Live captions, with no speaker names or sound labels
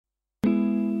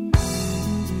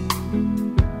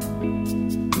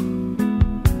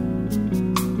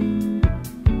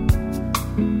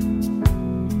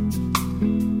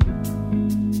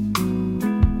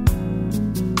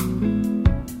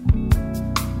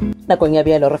nakong ya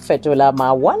bjalo re fetola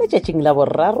mawa letšatšing la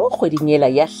boraro kgweding ela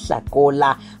ya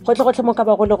Hlakola gotle mo ka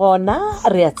ba go le gona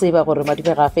re a tseba gore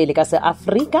madume ga fele ka se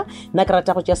Afrika nna ke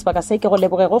rata go tšea sebaka se ke go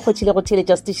leboge go kgothile go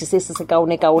theletša setiši se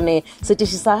kaone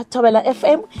setiši sa Thobela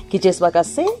FM ke tšea sebaka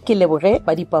se ke leboge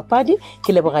ba dipapadi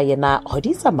ke leboga yena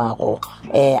Hodisa Mago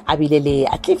a bile le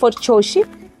a Clifford Choshi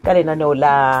ka lenaneo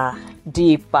la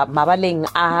mabaleng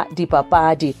a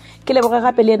dipapadi ke leboga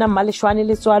gape le ena Mmaleshwane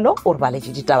Letswalo o re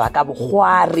baletše ditaba ka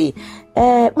bogwari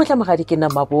motlamogadi ke nna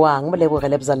Maboang mo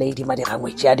lebogele bza lady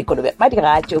madirangwetše ya dikolobe ba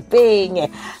digatšo peng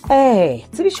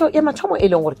tsebišo ya mathomo e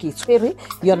leng gore ke itshwere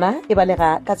yona e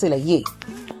balega ka tsela ye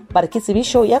ba re ke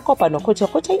tsebišo ya kopano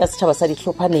kgothe ya setšhaba sa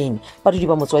dihlophaneng badudi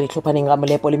ba motse wa dihlophaneng ga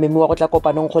molepo le memiwa go tla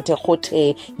kopanong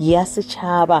kgothe ya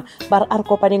setšhaba ba re a re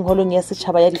kopaneng holong ya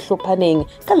setšhaba ya dihlophaneng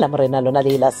ka lamorena lona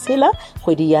le la sela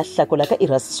kgwedi ya Hlakola ka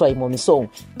ira seswai mo mesong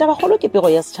tabagolo ke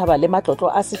pego ya setšhaba le matlotlo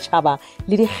a setšhaba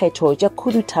le dikgetho tša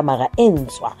khuduthamaga e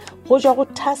ntswa go jwa go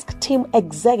task team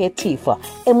executive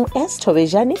MS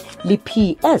Thobejane le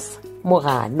PS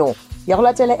Mogano ya go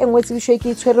latela engwe tsebišo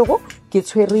ke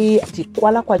tshwere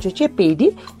dikwalakwatšo tše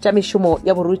pedi tša mešomo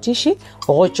ya borutiši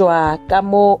go tšwa ka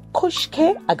mo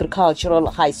Kushke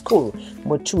Agricultural High School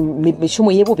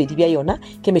mešomo ye bobedi bja yona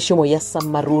ke mešomo ya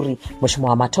Samaruri mošomo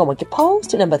wa mathomo ke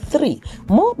post number 3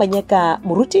 mo banyaka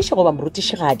morutiši goba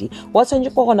morutišigadi wa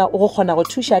tshwanetse go kgona go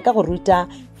thuša ka go ruta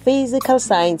physical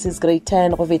sciences grade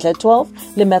 10 go fihla 12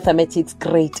 le mathematics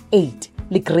grade 8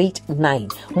 le grade 9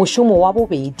 mošomo wa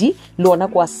bobedi le ona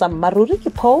kwa Samaruri ke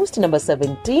post number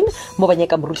 17 mo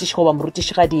banyaka morutiši goba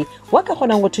morutišigadi wa ka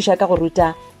kgonang go thuša ka go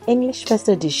ruta English First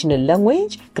Additional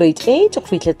Language grade 8 go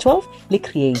fihla 12 le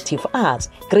creative arts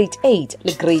grade 8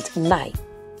 le grade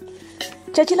 9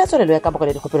 tšatši la tswelelo ya ka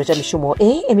bogole dikgopelo tša mešomo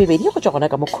e mebedi go tšwa gona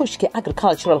ka mo Kushke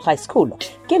Agricultural High School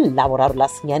ke laboraro la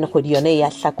senyane kgwedi yone ya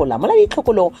Hlakola mola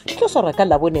ditlhokolo di tlo swara ka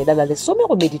labone la lesome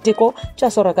go mediteko tša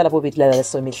swara ka labobedi la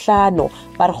lesomehlano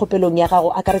ba re kgopelong ya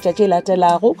gago akaretša tše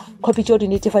latelago khopi tšeo di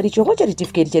netefaditšego tša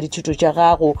ditifikeiti tša dithuto tša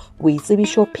gago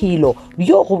boitsebišo phelo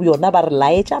bjo go bjona ba re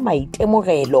laetša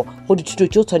maitemogelo go dithuto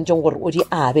tšeo tshwanetšeng gore o di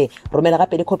abe romela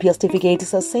gape le khopi ya certificate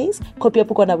sa SACE khopi ya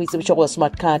pukwana boitsebišo go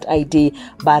smart card ID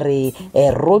ba re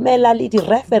romela le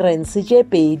di-reference tše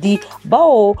pedi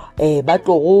bao ba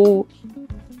tlogo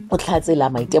o tlhatsela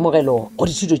maitemogelo go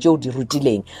dithuto tšeo di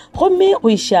rutileng gomme go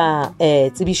iša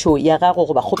tsebišo ya gago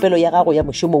goba kgopelo ya gago ya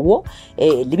mošomo wo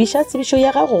lebiša tsebišo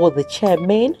ya gago go the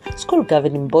chairman school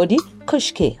governing body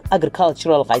Kushke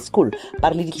Agricultural High School ba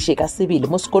re le ditliše ka sebele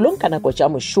mo sekolong ka nako tša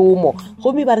mošomo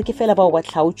gomme ba re ke fela bao ba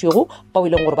tlhaotšwego bao e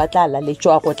leng gore ba tla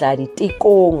laletšwa go tla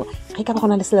ditekong ge ka ba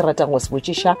gona le se le ratang go se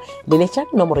botšiša leletša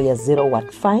nomoro ya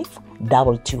 015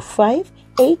 225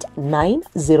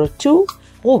 8902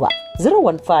 goba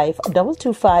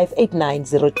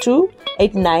 015-225-8902,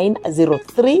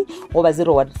 8903 goba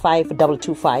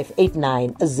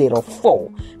 015-225-8904.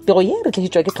 Pero ye re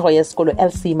tletšwa ke tlhogo ya sekolo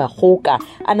LC Magoka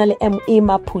a na le ME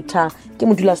Maphuta ke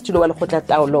modulasetulo wa lekgotla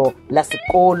taolo la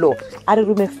sekolo a re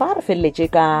rume fa re feleletše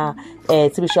ka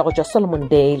tsebišo ya go tšwa Solomon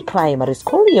Dale Primary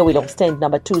School ye o ile go stand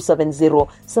number 270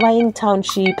 Sebayeng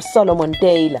Township Solomon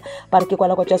Dale ba re ke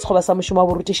kwala kwa tša sekgoba sa mošomo wa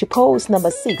borutiši post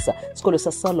number 6 sekolo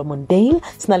sa Solomon Dale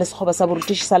se na le sekgoba sa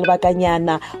borutiši sa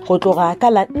lebakanyana go tloga ka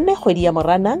la 4 kgwedi ya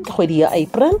Moranang ke kgwedi ya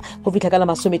April go fihla ka la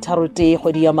 30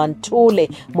 kgwedi ya Mantole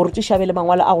morutiši a be le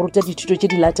mangwalo a go ruta dithuto tše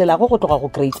di latelago go tloga go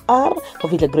grade R go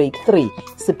fihla grade 3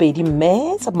 sepedi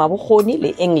maths mabokgoni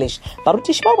le English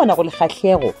barutiši ba bona go le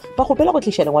kgahlego ba gopela go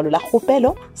tliša lengwalo la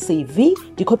kgopelo CV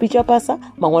dikopi tša pasa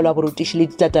mangwalo a borutiši le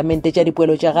ditatamente tša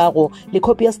dipoelo tša gago le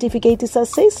kopi ya certificate sa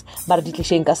SACE ba re di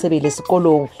tlišeng ka sebele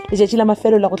sekolong letšatši la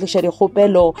mafelo la go tliša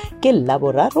dikgopelo ke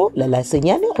laboraro la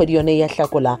senyane kgwedi yone ya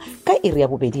Hlakola ka iri ya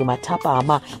bobedi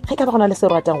mathapama ge ka ba gona le se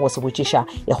ratang go se botšiša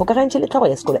ya gokagantše le tlhogo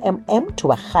ya sekolo MM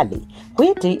Thubagale go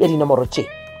ye tee ya dinomoro tše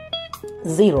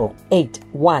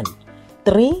 081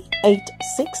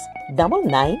 386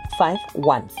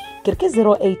 9951 ke re ke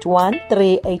 081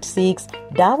 386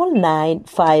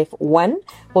 9951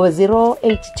 goba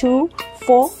 082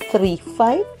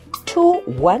 435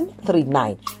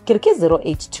 2139 ke re ke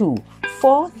 082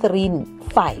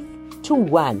 435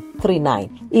 2139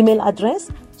 email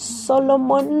address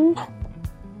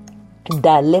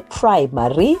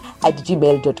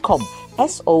solomondalePrimary@gmail.com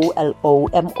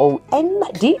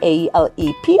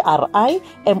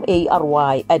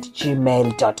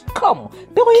SOLOMONDALEPRIMARY@gmail.com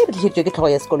pego ye re tlišetšwe ke tlhogo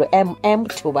ya sekolo MM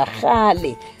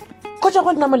Thubagale go tla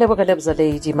go nna molebogele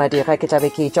bzaledi madira ke tlabe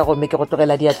ke tša gomme ke go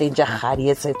tlogela diatleng tša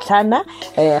kgadi e setlhana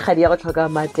kgadi ya go tlhoka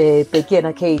matepe ke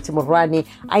ena Kate Morwane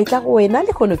a itla go wena le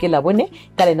kgono ke la bone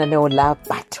ka lenaneo la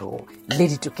batho le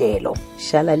ditokelo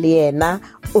šala le yena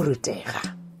o rutega.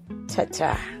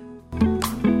 Ta-ta.